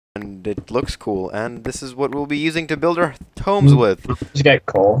and it looks cool. And this is what we'll be using to build our homes with. Just get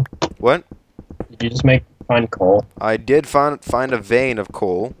coal. What? Did you just find coal? I did find a vein of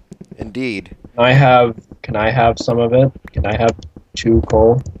coal, indeed. Can I have some of it? Can I have 2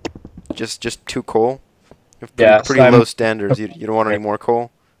 coal? Just 2 coal? You have Yes, pretty low standards. You don't want any more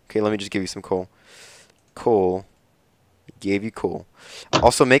coal? Okay, let me just give you some coal. Coal. Gave you coal.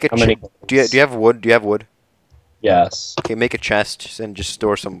 Also, make a chest. Do you have wood? Do you have wood? Yes. Okay, make a chest and just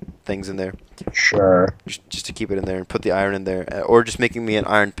store some things in there. Sure. Just to keep it in there and put the iron in there. Or just making me an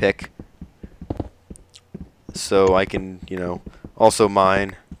iron pick. So I can, also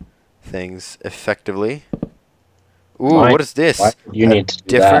mine things effectively. Ooh, what is this? You need to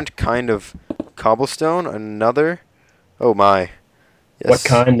do different kind of cobblestone? Another? Oh my. Yes. What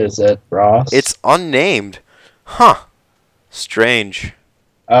kind is it, Ross? It's unnamed. Huh. Strange.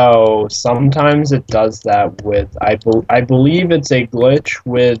 Oh, sometimes it does that with... I believe it's a glitch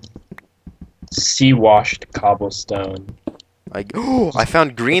with sea-washed cobblestone. I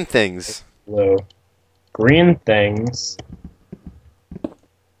found green things. Blue. Green things?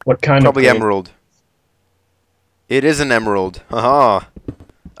 What kind Probably of green? emerald. It is an emerald. Haha.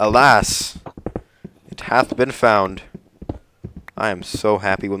 Alas. It hath been found. I am so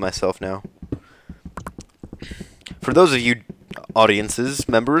happy with myself now. For those of you audiences,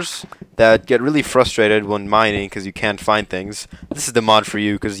 members, that get really frustrated when mining because you can't find things, this is the mod for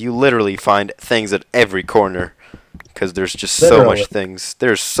you because you literally find things at every corner. Because there's just so much things.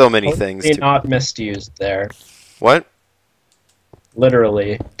 There's so many things. Not misused there. What?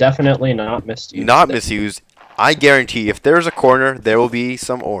 Literally. Definitely not misused. Not misused. I guarantee if there's a corner, there will be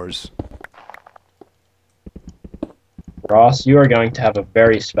some ores. Ross, you are going to have a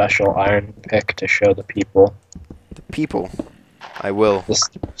very special iron pick to show the people. The people. I will. The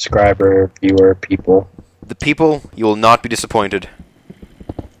subscriber, viewer, people. The people, you will not be disappointed.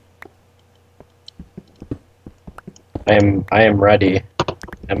 I am ready.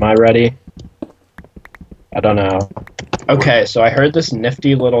 Am I ready? I don't know. Okay, so I heard this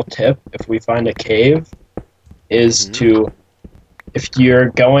nifty little tip, if we find a cave, is to, if you're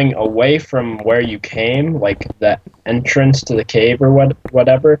going away from where you came, like the entrance to the cave or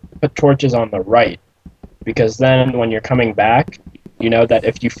whatever, put torches on the right. Because then when you're coming back, you know that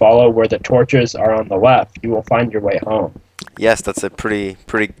if you follow where the torches are on the left, you will find your way home. Yes, that's a pretty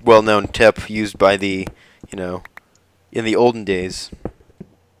well-known tip used by the, in the olden days.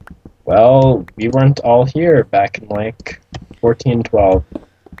 Well, we weren't all here back in, like, 1412,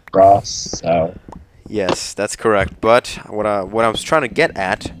 Ross, so... Yes, that's correct. But what I was trying to get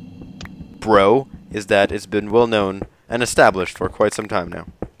at, bro, is that it's been well known and established for quite some time now.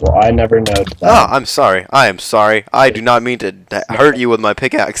 Well, I never noticed that. Ah, I'm sorry. I am sorry. I do not mean to hurt you with my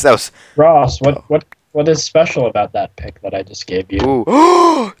pickaxe. That was... Ross, what is special about that pick that I just gave you?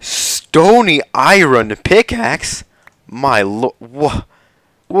 Ooh. Stony iron pickaxe? My lord.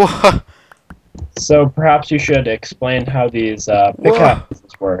 Whoa. So perhaps you should explain how these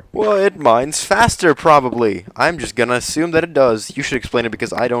pickaxes work. Well, it mines faster, probably. I'm just gonna assume that it does. You should explain it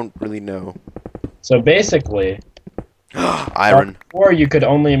because I don't really know. So basically... iron. Or you could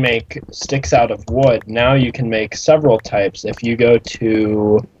only make sticks out of wood. Now you can make several types. If you go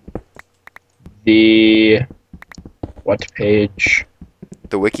to the... What page?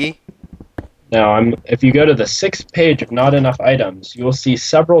 The wiki? No, if you go to the 6th page of Not Enough Items, you will see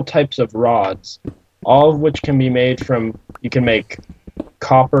several types of rods, all of which can be made from... You can make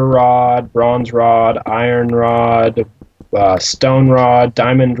copper rod, bronze rod, iron rod, stone rod,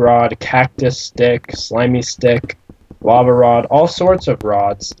 diamond rod, cactus stick, slimy stick, lava rod, all sorts of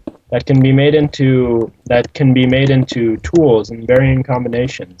rods that can be made into tools in varying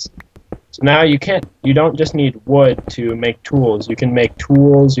combinations. So now you don't just need wood to make tools. You can make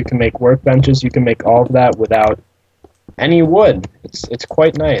tools, you can make workbenches, you can make all of that without any wood. It's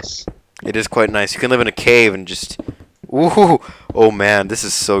quite nice. It is quite nice. You can live in a cave and just... Ooh! Oh man, this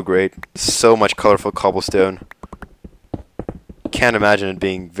is so great. So much colorful cobblestone. Can't imagine it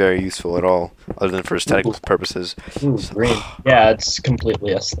being very useful at all, other than for aesthetic purposes. Ooh, green. Yeah, it's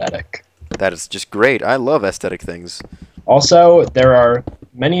completely aesthetic. That is just great. I love aesthetic things. Also, there are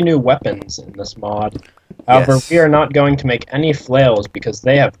many new weapons in this mod. However, we are not going to make any flails because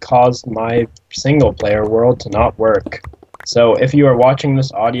they have caused my single-player world to not work. So if you are watching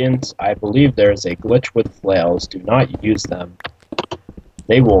this audience, I believe there is a glitch with flails. Do not use them.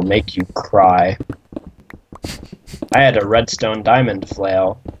 They will make you cry. I had a redstone diamond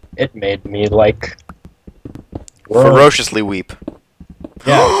flail. It made me, like... ferociously weep.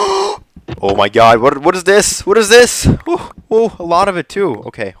 Yeah. Oh my god, what is this? What is this? Oh, a lot of it too.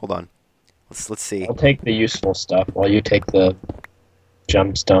 Okay, hold on. Let's see. I'll take the useful stuff while you take the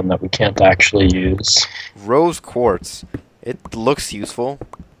gemstone that we can't actually use. Rose quartz. It looks useful.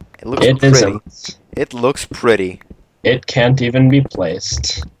 It looks It pretty. isn't. It looks pretty. It can't even be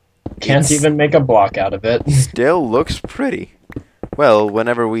placed. Can't It's even make a block out of it. Still looks pretty. Well,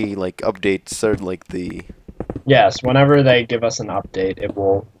 whenever we like update certain like the Yes, whenever they give us an update, it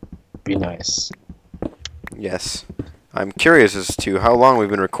will be nice. yes. I'm curious as to how long we've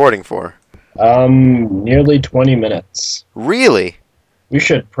been recording for. Nearly 20 minutes. Really? We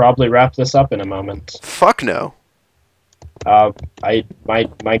should probably wrap this up in a moment. Fuck no. My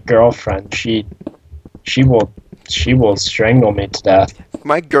girlfriend, she will strangle me to death.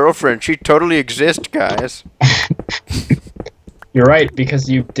 My girlfriend, she totally exists, guys. You're right, because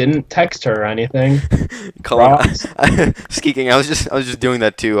you didn't text her or anything. Colin, Skeeking, I was just doing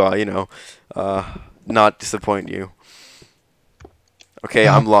that to not disappoint you. Okay,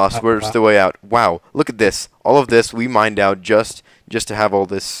 I'm lost. Where's the way out? Wow, look at this. All of this we mined out just to have all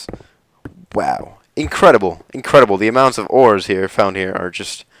this. Wow, incredible, incredible. The amounts of ores found here are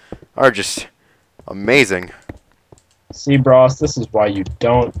just amazing. See, Bros, this is why you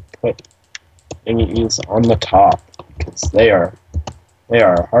don't put thingies on the top, because they are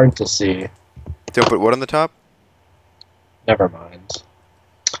hard to see. Don't put what on the top? Never mind.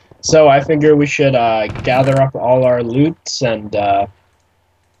 So I figure we should gather up all our loots and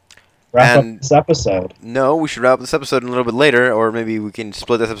wrap up this episode. No, we should wrap up this episode a little bit later, or maybe we can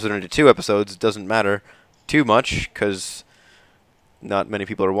split this episode into 2 episodes. It doesn't matter too much, because not many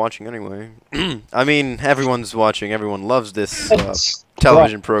people are watching anyway. I mean, everyone's watching. Everyone loves this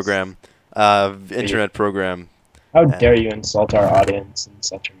television program, internet program. How dare you insult our audience in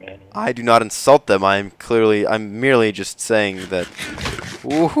such a manner? I do not insult them. I'm merely just saying that,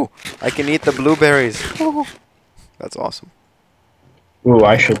 ooh, I can eat the blueberries. Ooh. That's awesome. Ooh,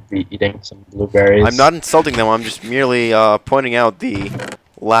 I should be eating some blueberries. I'm not insulting them. I'm just merely pointing out the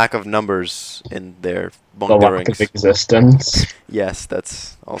lack of numbers in their bunkerings. The lack of existence. Yes,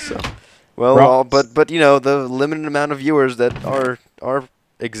 that's also. Well, but you know, the limited amount of viewers that are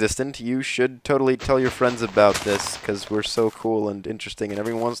existent, you should totally tell your friends about this, because we're so cool and interesting, and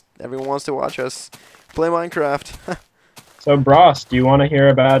everyone wants to watch us play Minecraft. So, Bros, do you want to hear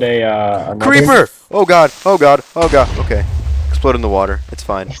about another Creeper! Oh god! Oh god! Oh god! Okay, explode in the water. It's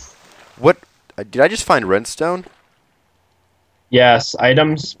fine. What? Did I just find redstone? Yes,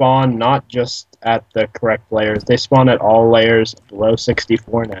 items spawn not just at the correct layers; they spawn at all layers below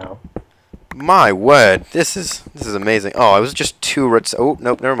 64 now. My word, this is amazing. Oh, it was just 2 redstone. Oh,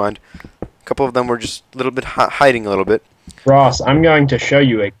 nope, never mind. A couple of them were just a little bit hiding a little bit. Ross, I'm going to show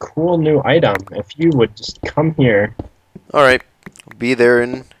you a cool new item. If you would just come here. All right, I'll be there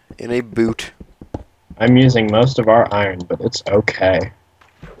in a boot. I'm using most of our iron, but it's okay.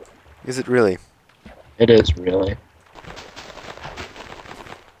 Is it really? It is really.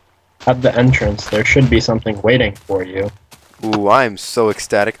 At the entrance, there should be something waiting for you. Ooh, I'm so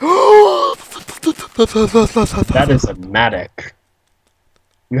ecstatic. That is a matic.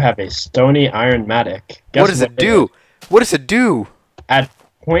 You have a stony iron matic. Guess what does it do? What does it do? At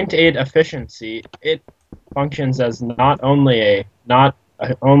 0.8 efficiency, it functions as not only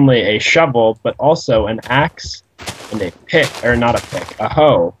a shovel, but also an axe and a pick, or not a pick, a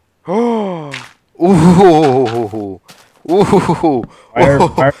hoe. Oh, ooh, ooh. Why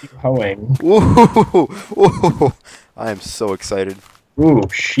are you hoeing? Ooh, I am so excited. Ooh,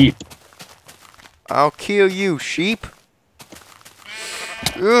 sheep. I'll kill you, sheep.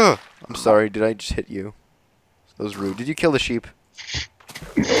 Ugh. I'm sorry, did I just hit you? That was rude. Did you kill the sheep?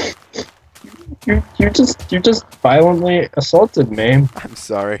 You just violently assaulted me. I'm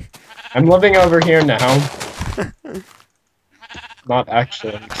sorry. I'm living over here now. Not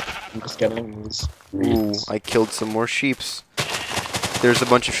actually. I'm just getting these reeds. Ooh, I killed some more sheeps. There's a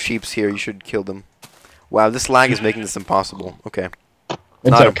bunch of sheeps here. You should kill them. Wow, this lag is making this impossible. Okay. It's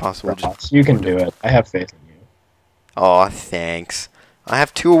not okay, impossible. Just... You can do it. I have faith in you. Aw, thanks. I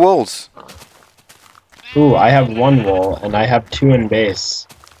have 2 wolves. Ooh, I have 1 wool, and I have 2 in base.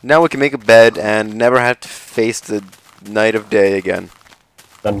 Now we can make a bed and never have to face the night of day again.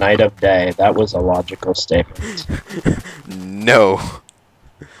 The night of day. That was a logical statement. No.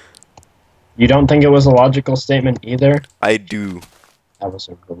 You don't think it was a logical statement either? I do. That was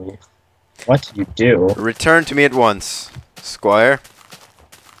a relief. What did you do? Return to me at once, Squire.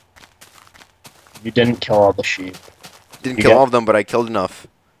 You didn't kill all the sheep. Didn't kill all of them, but I killed enough.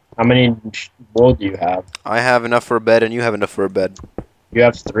 How many wool do you have? I have enough for a bed, and you have enough for a bed. You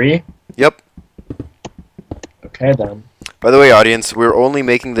have 3? Yep. Okay, then. By the way, audience, we're only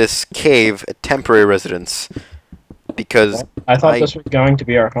making this cave a temporary residence. Because I thought this was going to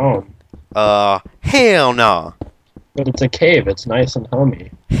be our home. hell nah. But it's a cave. It's nice and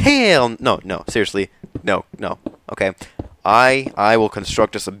homey. Hell no, no, seriously. No, no. Okay. I will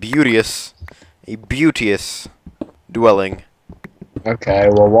construct us a beauteous dwelling. Okay,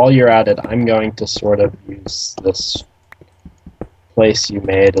 well, while you're at it, I'm going to sort of use this place you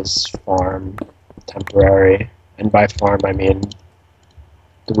made as farm temporary. And by farm, I mean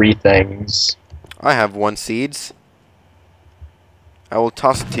 3 things. I have 1 seeds. I will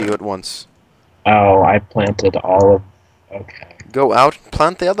toss it to you at once. Oh, I planted all of... Okay. Go out and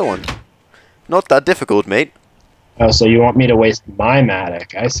plant the other one. Not that difficult, mate. Oh, so you want me to waste my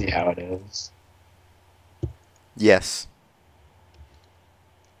matic? I see how it is. Yes.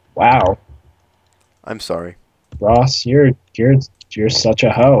 Wow. I'm sorry. Ross, you're such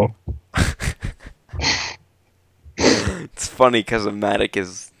a hoe. It's funny because a matic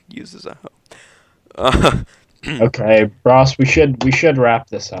is used as a hoe. Okay, Ross, we should wrap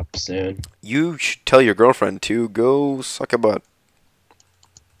this up soon. You should tell your girlfriend to go suck a butt.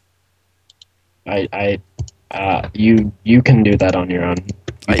 You can do that on your own.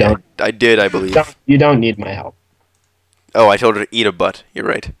 I did, I believe. You don't need my help. Oh, I told her to eat a butt. You're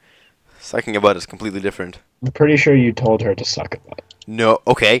right. Sucking a butt is completely different. I'm pretty sure you told her to suck a butt. No,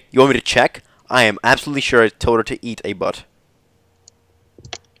 okay. You want me to check? I am absolutely sure I told her to eat a butt.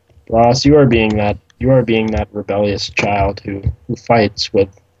 Ross, you are being that rebellious child who fights with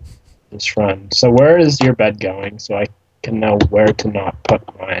his friend. So where is your bed going so I can know where to not put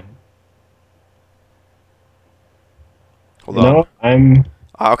mine? Hold on. I'm...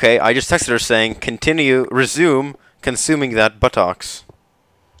 Okay, I just texted her saying, resume consuming that buttocks.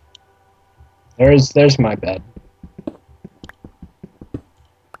 There's my bed.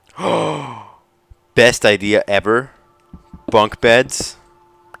 Best idea ever. Bunk beds.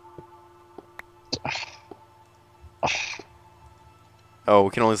 Oh,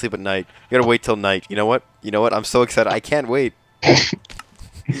 we can only sleep at night. You gotta wait till night. You know what? I'm so excited. I can't wait.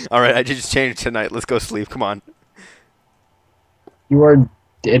 Alright, I just changed it tonight. Let's go sleep. Come on.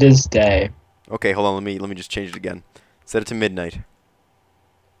 It is day. Okay, hold on. Let me just change it again. Set it to midnight.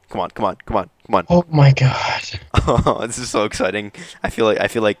 Come on, come on, come on, come on. Oh my god. Oh, this is so exciting. I feel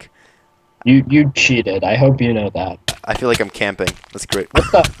like you cheated. I hope you know that. I feel like I'm camping. That's great.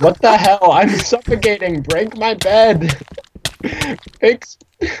 What the hell? I'm suffocating. Break my bed. Fix.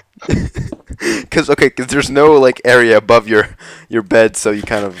 Cause there's no like area above your bed, so you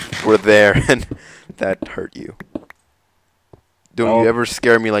kind of were there, and that hurt you. Don't you ever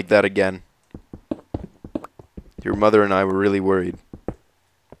scare me like that again. Your mother and I were really worried.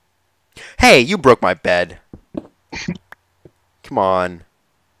 Hey, you broke my bed. Come on.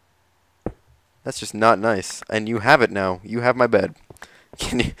 That's just not nice. And you have it now. You have my bed.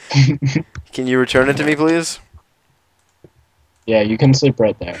 Can you return it to me, please? Yeah, you can sleep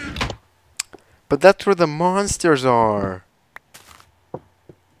right there. But that's where the monsters are.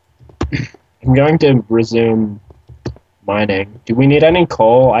 I'm going to resume mining. Do we need any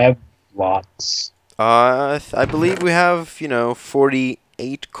coal? I have lots. I believe we have,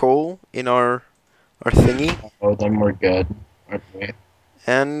 48 coal in our thingy. Oh, then we're good, aren't we?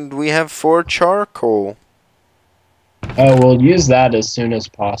 And we have 4 charcoal. Oh, we'll use that as soon as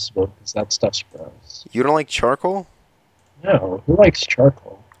possible, because that stuff's gross. You don't like charcoal? No, who likes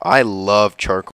charcoal? I love charcoal.